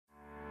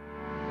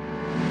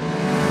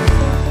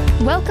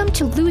Welcome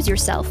to Lose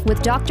Yourself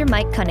with Dr.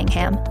 Mike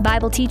Cunningham,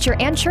 Bible teacher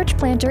and church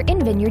planter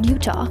in Vineyard,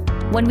 Utah.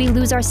 When we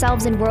lose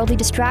ourselves in worldly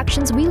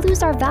distractions, we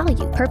lose our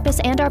value, purpose,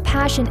 and our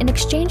passion in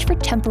exchange for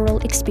temporal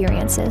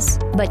experiences.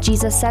 But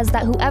Jesus says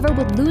that whoever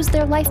would lose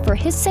their life for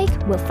his sake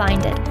will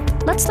find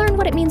it. Let's learn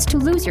what it means to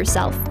lose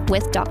yourself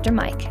with Dr.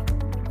 Mike.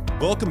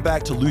 Welcome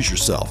back to Lose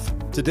Yourself.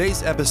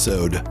 Today's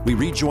episode, we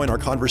rejoin our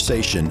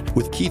conversation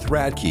with Keith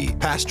Radke,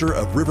 pastor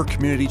of River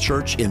Community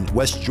Church in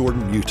West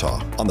Jordan,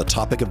 Utah, on the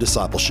topic of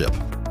discipleship.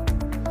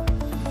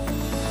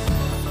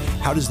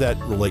 How does that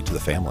relate to the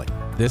family?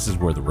 This is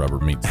where the rubber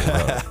meets the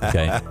road,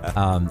 okay?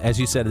 As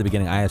you said at the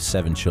beginning, I have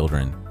 7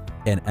 children,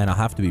 and I'll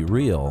have to be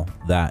real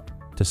that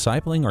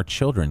discipling our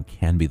children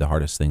can be the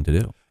hardest thing to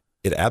do.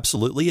 It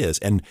absolutely is.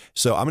 And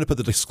so I'm going to put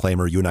the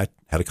disclaimer. You and I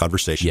had a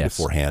conversation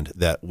beforehand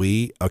that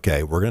we're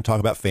going to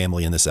talk about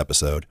family in this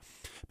episode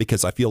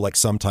because I feel like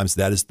sometimes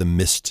that is the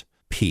missed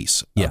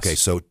piece. Yes. Okay,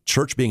 so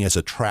church being as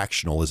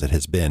attractional as it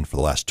has been for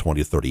the last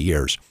 20 to 30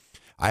 years,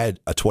 I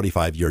had a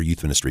 25-year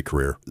youth ministry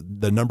career.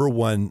 The number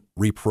one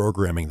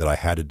reprogramming that I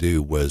had to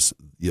do was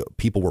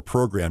people were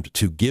programmed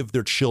to give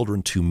their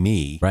children to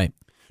me, right,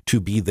 to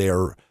be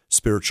their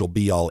spiritual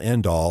be-all,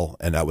 end-all,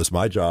 and that was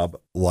my job,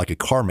 like a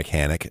car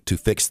mechanic, to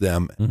fix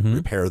them,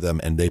 repair them,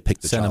 and they pick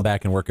the Send them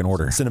back and work in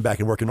order. Send them back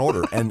and work in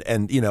order.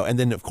 and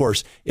then, of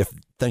course, if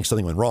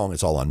something went wrong,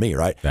 it's all on me,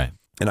 right? Right.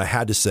 And I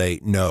had to say,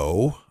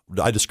 no,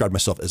 I described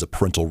myself as a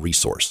parental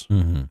resource.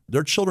 Mm-hmm.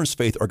 Their children's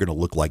faith are going to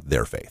look like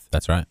their faith.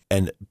 That's right.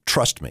 And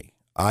trust me,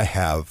 I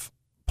have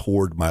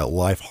poured my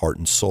life, heart,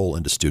 and soul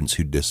into students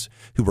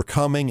who were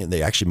coming and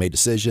they actually made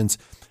decisions,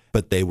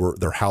 but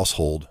their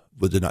household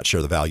did not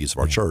share the values of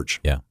our church.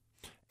 Yeah.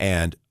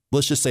 And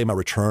let's just say my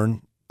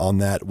return on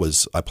that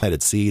was I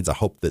planted seeds. I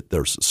hope that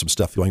there's some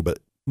stuff going, but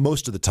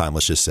most of the time,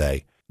 let's just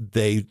say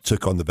they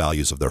took on the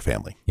values of their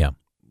family. Yeah.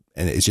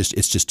 And it's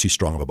just too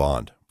strong of a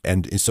bond.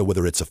 And so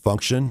whether it's a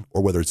function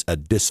or whether it's a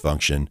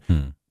dysfunction,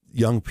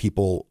 young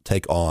people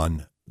take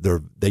on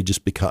they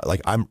just become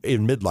like I'm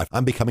in midlife.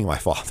 I'm becoming my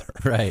father.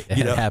 Right.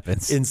 It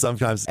happens.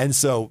 Sometimes. And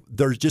so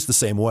they're just the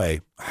same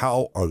way.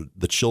 How are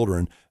the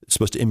children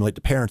supposed to emulate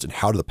the parents, and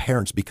how do the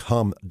parents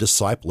become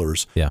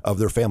disciplers of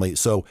their family?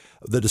 So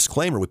the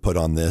disclaimer we put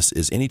on this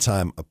is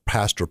anytime a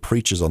pastor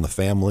preaches on the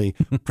family,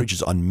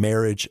 preaches on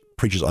marriage,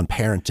 preaches on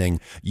parenting,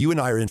 you and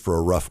I are in for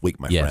a rough week,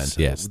 my friend.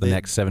 Yes, the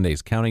next 7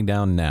 days, counting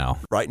down now.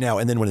 Right now,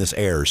 and then when this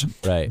airs,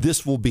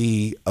 this will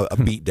be a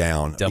beat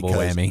down. Double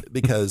whammy.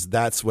 Because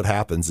that's what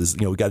happens is,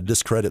 we got to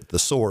discredit the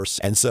source.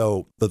 And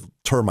so the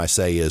term I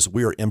say is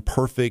we are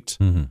imperfect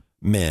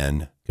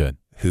men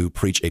who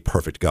preach a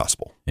perfect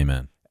gospel.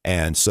 Amen.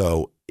 And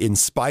so in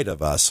spite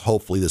of us,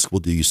 hopefully this will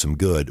do you some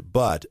good,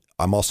 but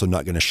I'm also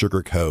not going to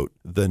sugarcoat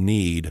the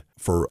need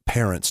for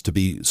parents to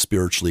be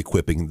spiritually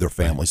equipping their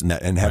families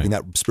and having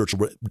that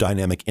spiritual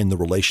dynamic in the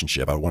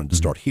relationship. I wanted to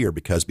start here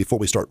because before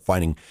we start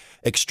finding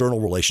external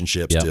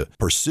relationships to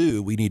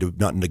pursue, we need to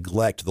not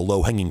neglect the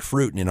low-hanging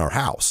fruit in our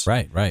house.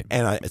 Right.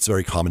 And it's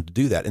very common to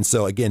do that. And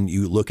so, again,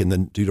 you look in the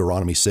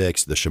Deuteronomy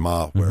 6, the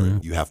Shema, where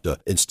you have to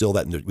instill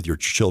that with your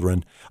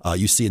children.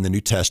 You see in the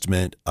New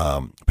Testament,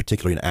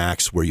 particularly in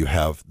Acts, where you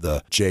have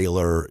the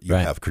jailer, you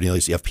have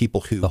Cornelius, you have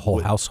people who... The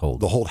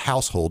whole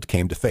household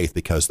came to faith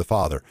because the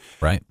father.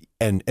 Right.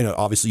 And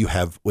obviously you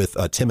have with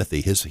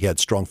Timothy, he had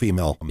strong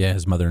female. Yeah,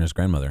 his mother and his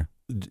grandmother.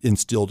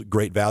 Instilled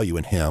great value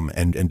in him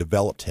and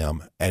developed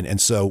him.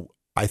 And so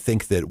I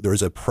think that there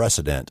is a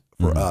precedent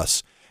for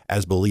us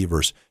as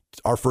believers.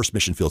 Our first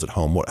mission field's at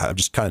home. I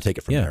just kind of take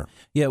it from there.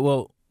 Yeah,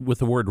 well, with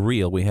the word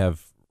real, we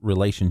have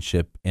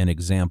relationship and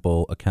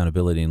example,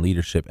 accountability and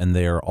leadership, and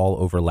they're all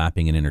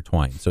overlapping and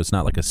intertwined. So it's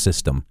not like a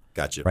system.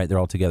 Gotcha. Right? They're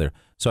all together.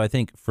 So I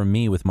think for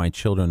me with my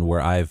children,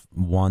 where I've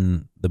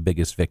won the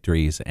biggest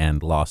victories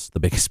and lost the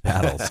biggest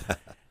battles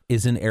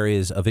is in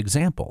areas of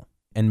example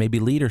and maybe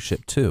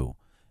leadership too,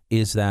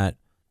 is that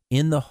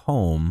in the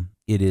home,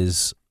 it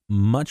is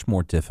much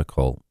more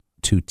difficult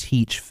to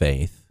teach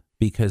faith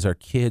because our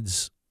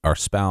kids, our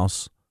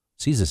spouse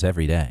sees us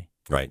every day.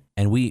 Right.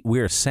 And we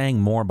are saying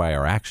more by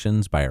our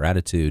actions, by our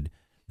attitude,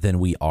 than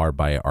we are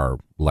by our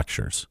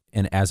lectures.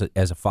 And as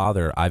a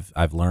father,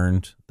 I've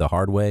learned the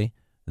hard way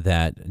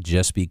that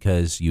just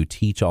because you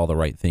teach all the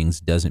right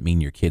things doesn't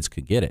mean your kids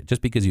could get it.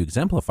 Just because you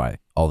exemplify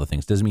all the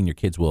things doesn't mean your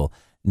kids will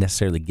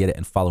necessarily get it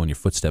and follow in your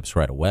footsteps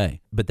right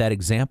away. But that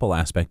example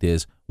aspect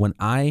is when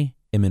I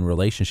am in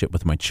relationship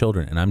with my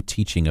children and I'm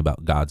teaching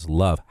about God's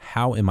love,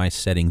 how am I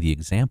setting the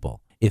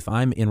example? If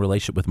I'm in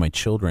relationship with my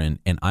children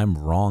and I'm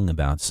wrong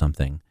about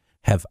something,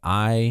 have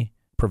I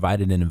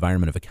provided an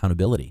environment of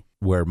accountability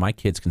where my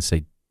kids can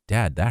say,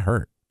 Dad, that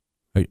hurt?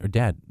 Or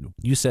Dad,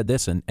 you said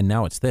this and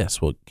now it's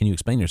this. Well, can you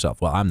explain yourself?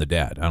 Well, I'm the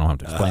dad. I don't have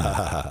to explain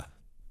it.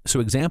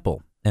 So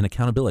example and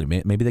accountability,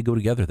 maybe they go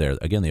together there.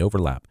 Again, they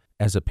overlap.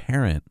 As a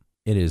parent,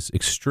 it is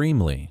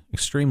extremely,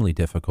 extremely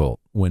difficult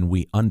when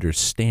we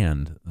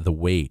understand the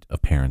weight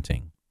of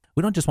parenting.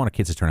 We don't just want our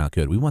kids to turn out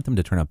good. We want them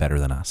to turn out better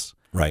than us.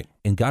 Right.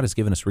 And God has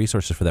given us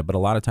resources for that. But a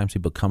lot of times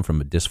people come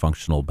from a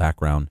dysfunctional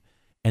background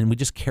and we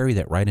just carry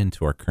that right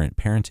into our current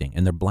parenting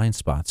and they're blind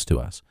spots to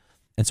us.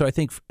 And so I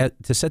think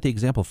to set the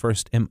example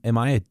first, am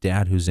I a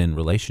dad who's in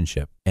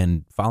relationship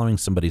and following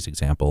somebody's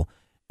example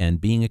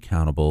and being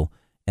accountable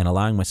and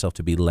allowing myself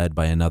to be led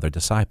by another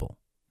disciple?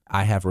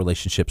 I have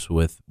relationships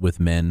with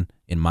men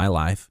in my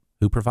life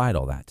who provide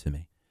all that to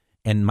me.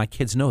 And my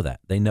kids know that.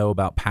 They know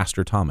about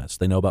Pastor Thomas.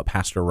 They know about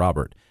Pastor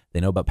Robert. They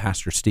know about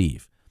Pastor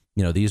Steve.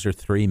 These are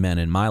 3 men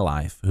in my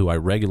life who I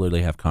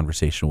regularly have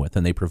conversation with,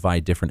 and they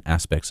provide different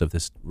aspects of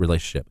this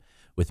relationship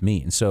with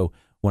me. And so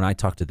when I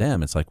talk to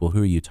them, it's like, well,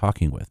 who are you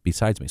talking with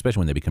besides me, especially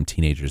when they become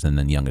teenagers and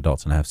then young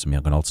adults, and I have some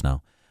young adults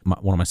now.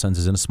 One of my sons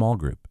is in a small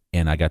group,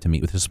 and I got to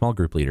meet with his small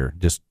group leader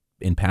just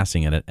in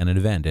passing at an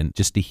event, and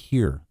just to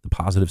hear the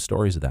positive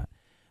stories of that,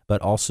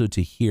 but also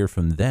to hear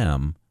from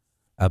them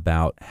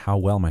about how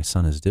well my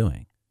son is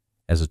doing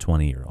as a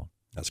 20-year-old.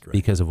 That's great.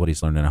 Because of what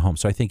he's learned in a home.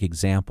 So I think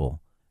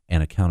example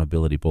and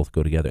accountability both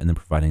go together, and then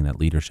providing that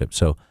leadership.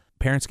 So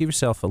parents, give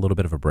yourself a little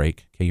bit of a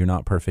break. Okay, you're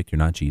not perfect. You're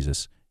not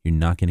Jesus. You're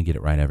not going to get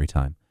it right every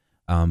time.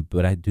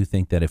 But I do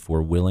think that if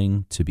we're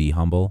willing to be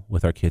humble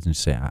with our kids and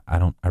say,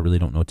 I really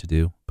don't know what to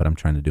do, but I'm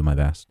trying to do my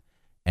best,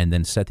 and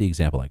then set the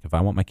example. Like, if I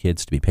want my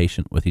kids to be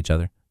patient with each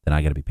other, then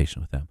I got to be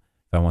patient with them.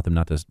 If I want them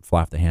not to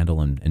fly off the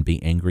handle and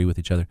be angry with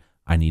each other,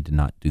 I need to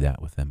not do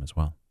that with them as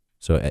well.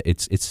 So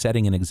it's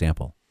setting an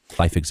example,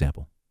 life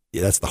example.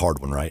 Yeah, that's the hard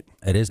one, right?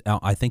 It is.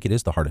 I think it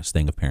is the hardest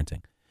thing of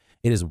parenting.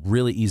 It is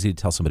really easy to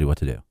tell somebody what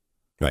to do.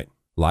 Right.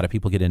 A lot of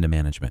people get into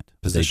management.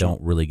 They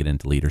don't really get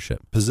into leadership.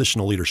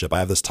 Positional leadership. I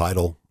have this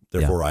title,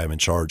 therefore I am in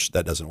charge.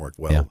 That doesn't work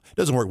well. Yeah. It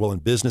doesn't work well in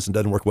business and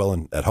doesn't work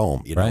well at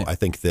home. Right. I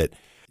think that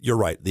you're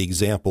right. The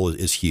example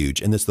is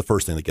huge, and it's the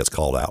first thing that gets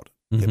called out.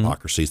 Mm-hmm.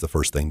 Hypocrisy is the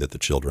first thing that the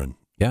children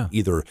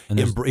either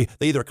they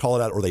either call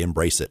it out or they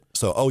embrace it.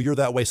 So, you're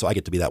that way, so I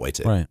get to be that way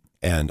too. Right.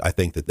 And I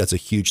think that that's a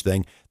huge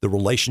thing. The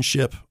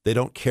relationship, they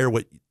don't care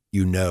what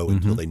you know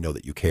until they know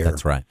that you care.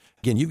 That's right.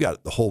 Again, you've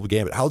got the whole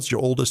gamut. How's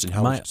your oldest and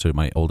how? So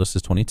my oldest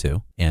is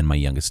 22 and my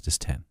youngest is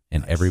 10.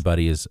 And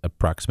everybody is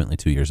approximately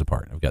 2 years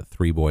apart. I've got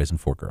 3 boys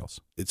and 4 girls.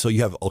 So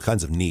you have all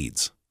kinds of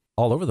needs.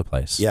 All over the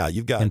place. Yeah,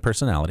 you've got and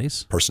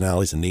personalities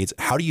and needs.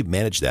 How do you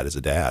manage that as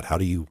a dad? How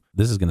do you?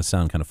 This is going to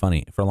sound kind of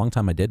funny. For a long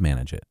time, I did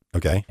manage it.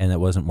 Okay. And it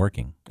wasn't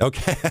working.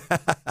 Okay.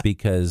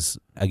 Because,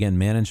 again,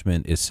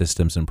 management is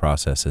systems and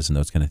processes and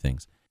those kind of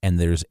things. And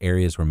there's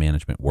areas where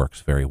management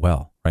works very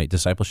well, right?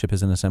 Discipleship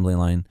is an assembly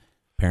line.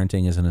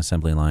 Parenting is an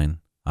assembly line.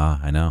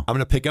 I know. I'm going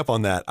to pick up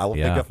on that. I will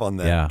pick up on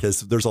that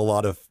because there's a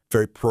lot of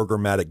very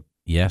programmatic.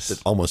 Yes.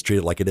 That almost treat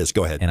it like it is.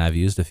 Go ahead. And I've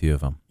used a few of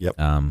them. Yep.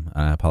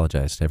 I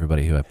apologize to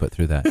everybody who I put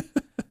through that.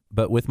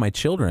 But with my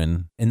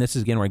children, and this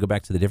is again where I go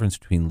back to the difference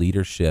between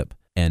leadership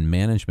and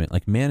management.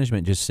 Like,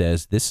 management just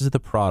says, this is the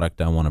product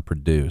I want to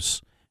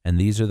produce, and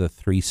these are the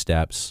 3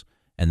 steps,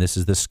 and this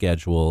is the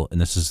schedule, and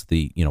this is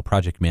the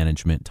project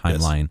management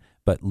timeline. Yes.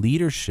 But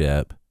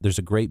leadership, there's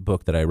a great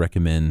book that I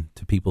recommend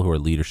to people who are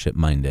leadership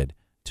minded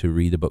to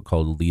read, a book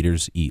called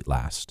Leaders Eat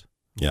Last.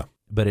 Yeah.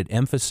 But it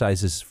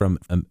emphasizes from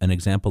an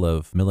example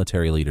of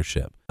military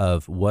leadership,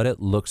 of what it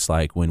looks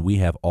like when we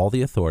have all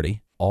the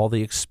authority, all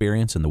the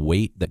experience and the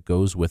weight that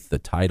goes with the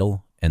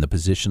title and the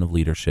position of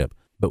leadership,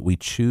 but we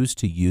choose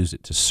to use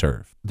it to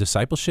serve.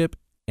 Discipleship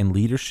and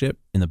leadership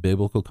in the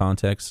biblical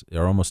context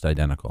are almost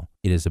identical.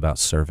 It is about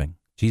serving.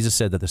 Jesus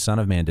said that the Son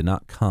of Man did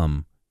not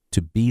come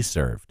to be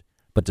served,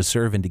 but to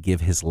serve and to give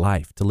his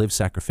life, to live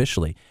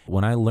sacrificially.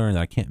 When I learned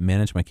that I can't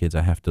manage my kids,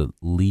 I have to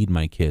lead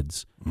my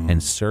kids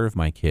and serve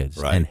my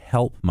kids and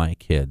help my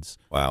kids.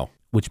 Wow.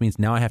 Which means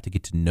now I have to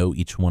get to know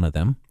each one of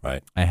them.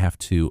 Right. I have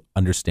to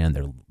understand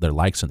their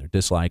likes and their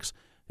dislikes,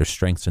 their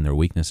strengths and their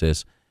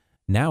weaknesses.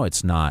 Now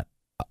it's not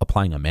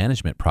applying a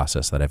management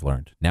process that I've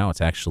learned. Now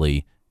it's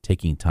actually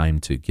taking time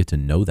to get to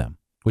know them,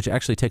 which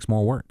actually takes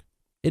more work.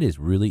 It is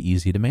really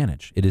easy to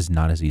manage. It is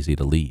not as easy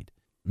to lead.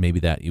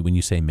 Maybe that when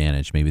you say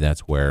manage, maybe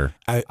that's where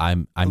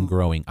I'm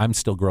growing. I'm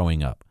still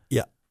growing up.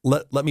 Yeah.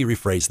 Let me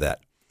rephrase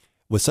that.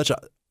 With such a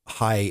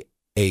high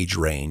age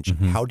range,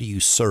 how do you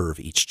serve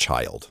each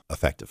child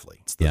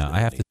effectively? I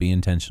have to be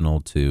intentional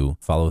to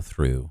follow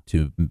through,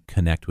 to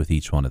connect with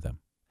each one of them.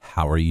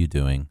 How are you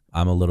doing?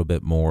 I'm a little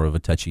bit more of a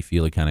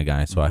touchy-feely kind of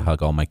guy, so I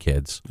hug all my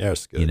kids. Yeah,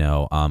 that's good.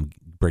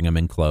 Bring them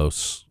in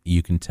close.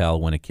 You can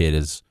tell when a kid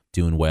is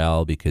doing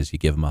well because you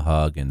give them a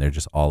hug and they're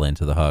just all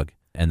into the hug.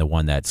 And the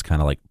one that's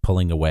kind of like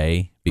pulling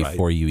away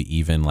before you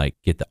even like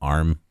get the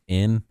arm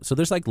in. So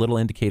there's like little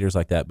indicators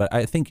like that. But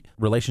I think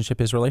relationship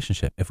is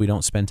relationship. If we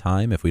don't spend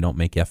time, if we don't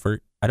make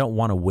effort, I don't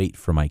want to wait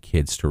for my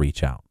kids to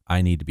reach out.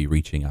 I need to be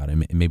reaching out.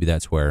 And maybe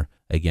that's where,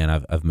 again,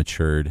 I've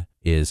matured,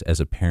 is as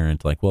a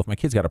parent, like, well, if my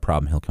kid's got a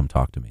problem, he'll come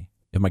talk to me.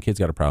 If my kid's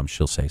got a problem,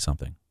 she'll say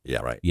something. Yeah,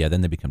 right. Yeah,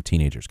 then they become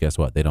teenagers. Guess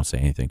what? They don't say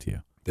anything to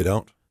you. They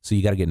don't. So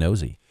you got to get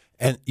nosy.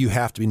 And you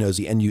have to be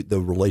nosy. And the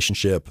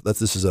relationship,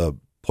 this is a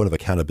point of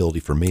accountability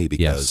for me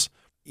because,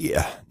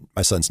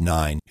 my son's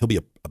 9. He'll be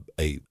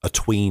a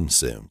tween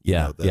soon.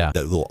 That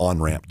little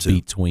on-ramp to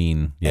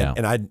between. Yeah.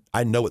 And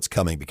I know it's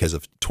coming because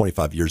of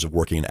 25 years of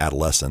working in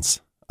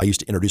adolescence. I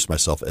used to introduce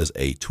myself as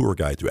a tour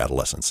guide through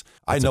adolescence.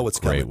 I know what's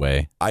coming. Great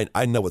way.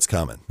 I know what's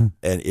coming,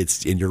 and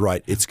you're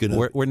right. It's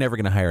gonna. We're never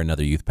gonna hire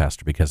another youth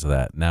pastor because of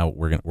that. Now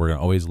we're gonna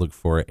always look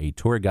for a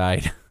tour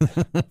guide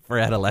for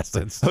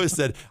adolescents. I always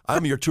said,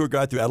 I'm your tour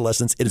guide through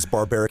adolescence. It is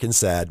barbaric and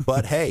sad,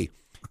 but hey,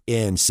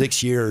 in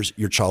 6 years,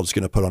 your child is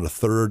going to put on a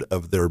third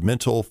of their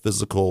mental,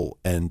 physical,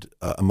 and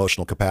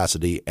emotional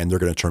capacity, and they're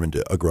going to turn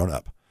into a grown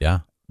up. Yeah.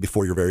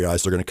 Before your very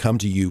eyes, they're going to come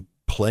to you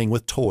playing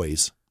with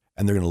toys,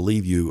 and they're going to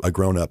leave you a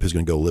grown up who's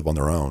going to go live on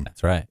their own.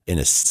 That's right. In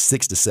a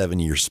 6 to 7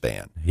 year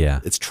span.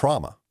 Yeah. It's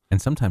trauma.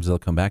 And sometimes they'll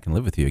come back and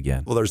live with you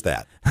again. Well, there's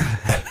that.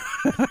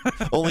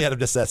 Only out of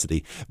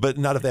necessity, but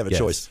not if they have a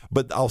choice.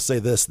 But I'll say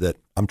this, that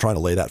I'm trying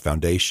to lay that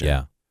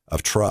foundation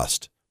of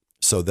trust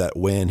so that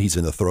when he's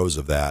in the throes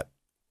of that,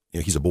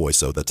 he's a boy,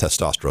 so the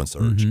testosterone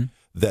surge,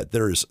 that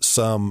there's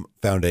some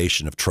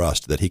foundation of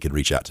trust that he can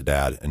reach out to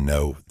dad and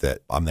know that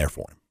I'm there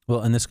for him. Well,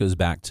 and this goes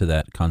back to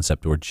that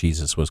concept where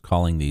Jesus was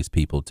calling these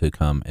people to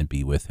come and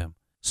be with him.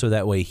 So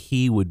that way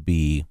he would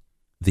be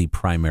the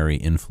primary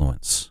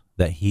influence,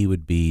 that he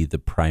would be the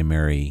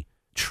primary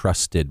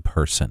trusted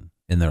person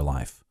in their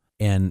life.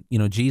 And,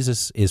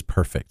 Jesus is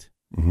perfect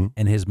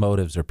and his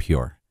motives are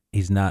pure.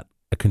 He's not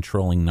a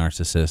controlling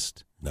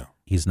narcissist. No.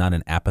 He's not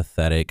an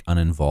apathetic,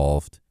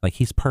 uninvolved. Like,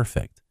 he's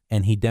perfect.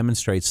 And he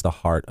demonstrates the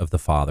heart of the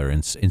Father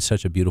in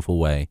such a beautiful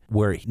way,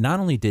 where not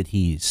only did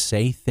he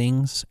say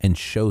things and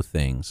show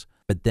things,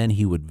 but then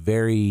he would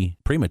very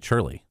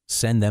prematurely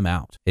send them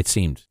out. It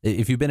seemed,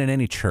 if you've been in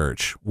any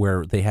church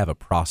where they have a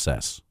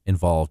process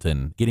involved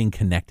in getting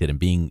connected and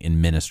being in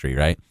ministry,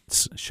 right?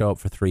 Show up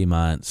for 3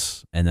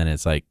 months, and then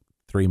it's like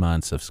 3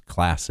 months of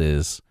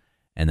classes,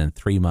 and then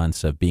 3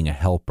 months of being a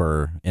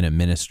helper in a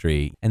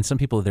ministry. And some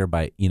people are there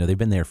they've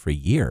been there for a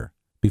year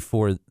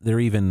before they're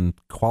even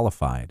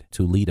qualified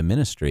to lead a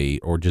ministry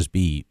or just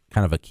be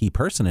kind of a key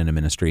person in a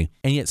ministry.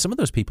 And yet some of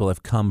those people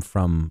have come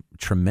from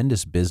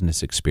tremendous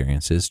business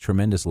experiences,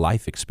 tremendous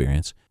life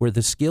experience, where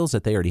the skills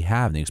that they already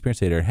have and the experience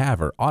they already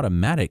have are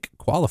automatic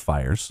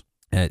qualifiers.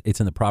 It's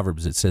in the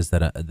Proverbs, it says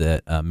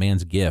that a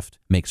man's gift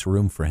makes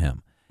room for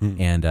him.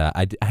 And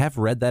I have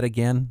read that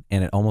again,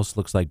 and it almost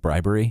looks like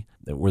bribery,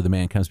 where the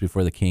man comes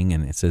before the king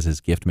and it says his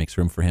gift makes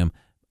room for him.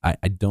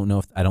 I don't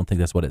know I don't think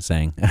that's what it's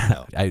saying.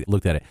 No. I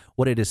looked at it.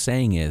 What it is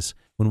saying is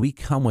when we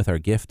come with our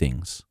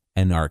giftings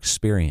and our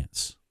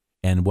experience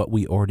and what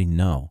we already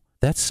know,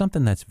 that's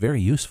something that's very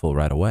useful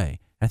right away.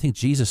 I think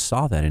Jesus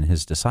saw that in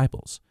his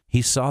disciples.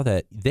 He saw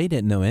that they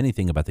didn't know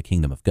anything about the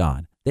kingdom of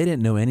God. They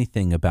didn't know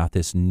anything about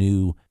this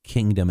new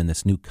kingdom and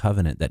this new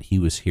covenant that he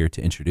was here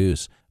to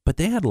introduce, but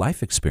they had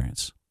life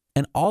experience.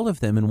 And all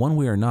of them, in one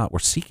way or not, were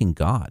seeking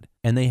God,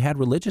 and they had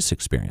religious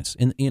experience.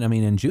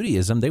 In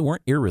Judaism, they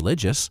weren't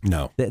irreligious.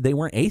 No, they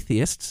weren't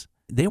atheists.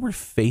 They were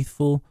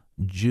faithful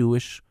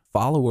Jewish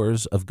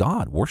followers of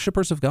God,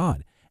 worshipers of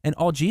God. And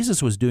all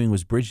Jesus was doing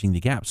was bridging the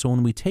gap. So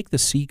when we take the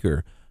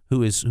seeker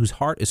whose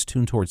heart is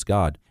tuned towards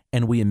God,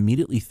 and we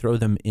immediately throw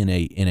them in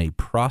a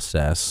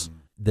process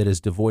that is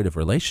devoid of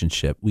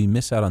relationship, we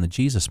miss out on the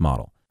Jesus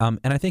model. And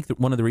I think that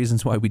one of the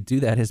reasons why we do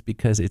that is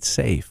because it's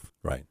safe.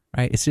 Right.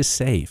 It's just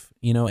safe,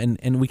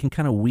 and we can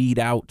kind of weed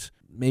out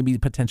maybe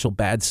potential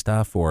bad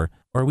stuff, or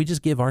we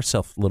just give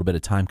ourselves a little bit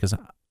of time because,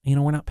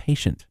 we're not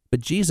patient.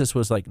 But Jesus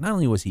was like, not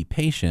only was he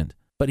patient,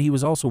 but he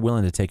was also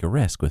willing to take a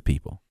risk with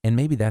people. And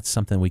maybe that's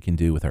something we can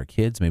do with our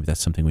kids. Maybe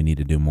that's something we need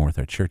to do more with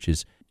our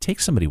churches.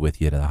 Take somebody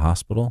with you to the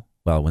hospital.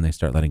 Well, when they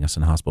start letting us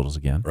in hospitals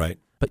again. Right.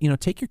 But,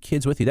 take your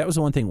kids with you. That was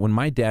the one thing. When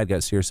my dad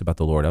got serious about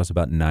the Lord, I was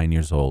about 9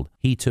 years old.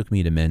 He took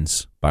me to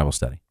men's Bible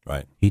study.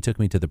 Right. He took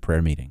me to the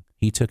prayer meeting.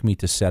 He took me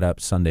to set up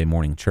Sunday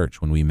morning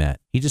church when we met.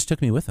 He just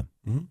took me with him.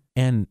 Mm-hmm.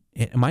 And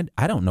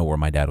I don't know where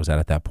my dad was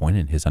at that point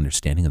in his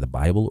understanding of the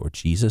Bible or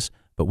Jesus,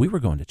 but we were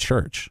going to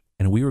church,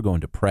 and we were going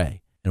to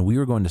pray, and we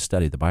were going to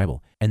study the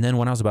Bible. And then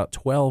when I was about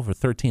 12 or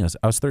 13,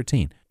 I was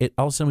 13,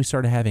 all of a sudden we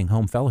started having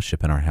home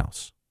fellowship in our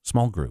house,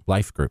 small group,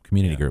 life group,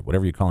 community group,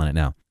 whatever you're calling it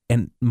now.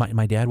 And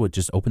my dad would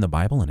just open the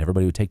Bible and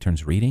everybody would take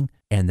turns reading,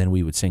 and then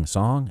we would sing a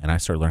song, and I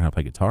started learning how to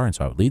play guitar, and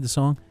so I would lead the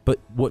song. But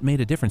what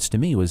made a difference to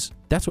me was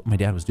that's what my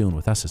dad was doing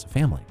with us as a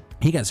family.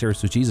 He got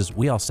serious with Jesus.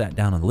 We all sat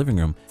down in the living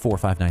room 4 or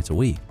 5 nights a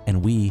week,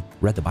 and we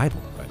read the Bible.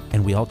 Right.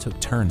 And we all took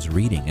turns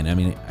reading. And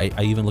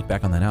I even look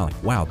back on that now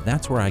like, wow,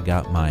 that's where I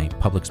got my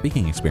public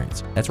speaking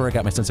experience. That's where I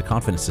got my sense of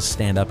confidence to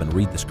stand up and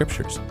read the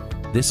scriptures.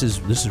 This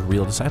is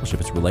real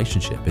discipleship. It's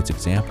relationship. It's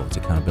example. It's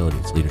accountability.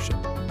 It's leadership.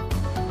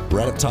 We're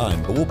out of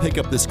time, but we'll pick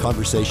up this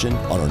conversation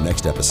on our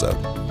next episode.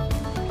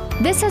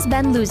 This has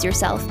been Lose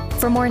Yourself.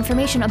 For more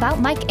information about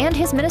Mike and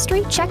his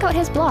ministry, check out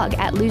his blog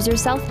at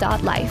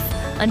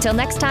loseyourself.life. Until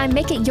next time,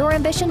 make it your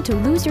ambition to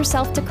lose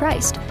yourself to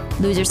Christ.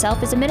 Lose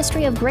Yourself is a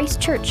ministry of Grace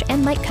Church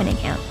and Mike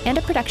Cunningham, and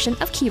a production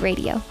of Key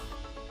Radio.